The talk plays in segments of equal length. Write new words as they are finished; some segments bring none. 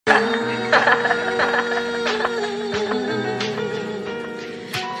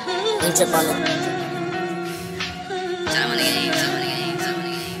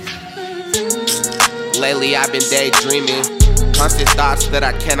Lately I've been daydreaming, constant thoughts that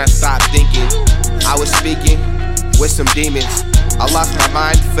I cannot stop thinking. I was speaking with some demons, I lost my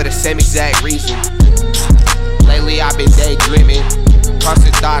mind for the same exact reason. Lately I've been daydreaming,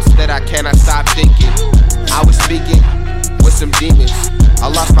 constant thoughts that I cannot stop thinking. I was speaking with some demons, I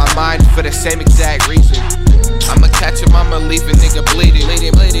lost my mind for the same exact reason. I'ma catch him, I'ma leave a nigga bleeding.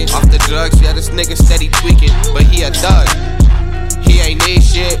 Off the drugs, yeah, this nigga steady tweaking, but he a thug. He ain't need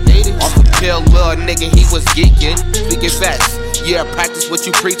shit. Off a pill, little nigga, he was geeking. Speaking facts, yeah, practice what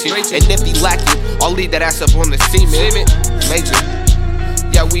you preaching. And if he lacking, I'll leave that ass up on the cement. Major,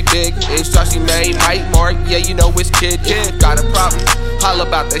 yeah, we big. It's TheMaine, Marq, yeah, you know it's kid. Got a problem, holla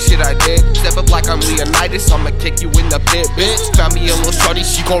about that shit I did. Step up like I'm Leonidas, I'ma kick you in the pit, bitch. Found me a little shorty,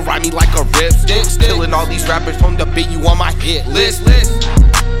 she gon' ride me like a rip stick. Killing all these rappers from the beat, you on my hit list.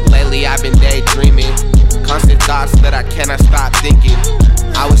 Lately I've been daydreaming, constant thoughts that I cannot stop thinking.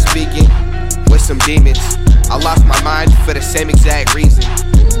 I was speaking with some demons, I lost my mind for the same exact reason.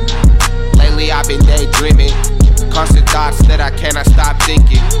 Lately I've been daydreaming, constant thoughts that I cannot stop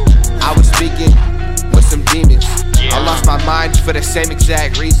thinking. I was speaking with some demons, I lost my mind for the same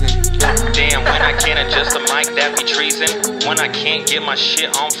exact reason. Damn, when I can't adjust the mic, that be treason. When I can't get my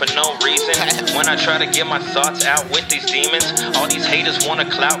shit on for no reason. When I try to get my thoughts out with these demons, all these haters want a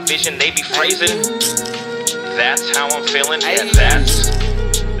clout vision, they be phrasing. That's how I'm feeling, yeah,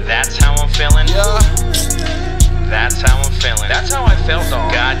 that's how I'm feeling. That's how I'm feeling. That's how I felt,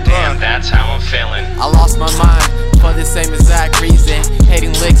 dog. Goddamn, that's how I'm feeling. I lost my mind for the same exact reason.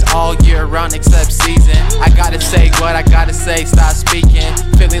 Hating licks all year round except season. I gotta say what I gotta say, stop speaking.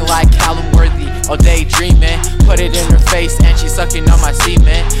 Feeling like Callum Worthy, all daydreaming. Put it in her face and she sucking on my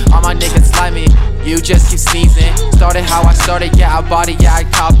semen. All my niggas slimy, you just keep sneezing. Started how I started, yeah I bought it, yeah I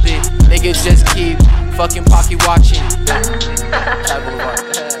copped it. Niggas just keep fucking pocket watching.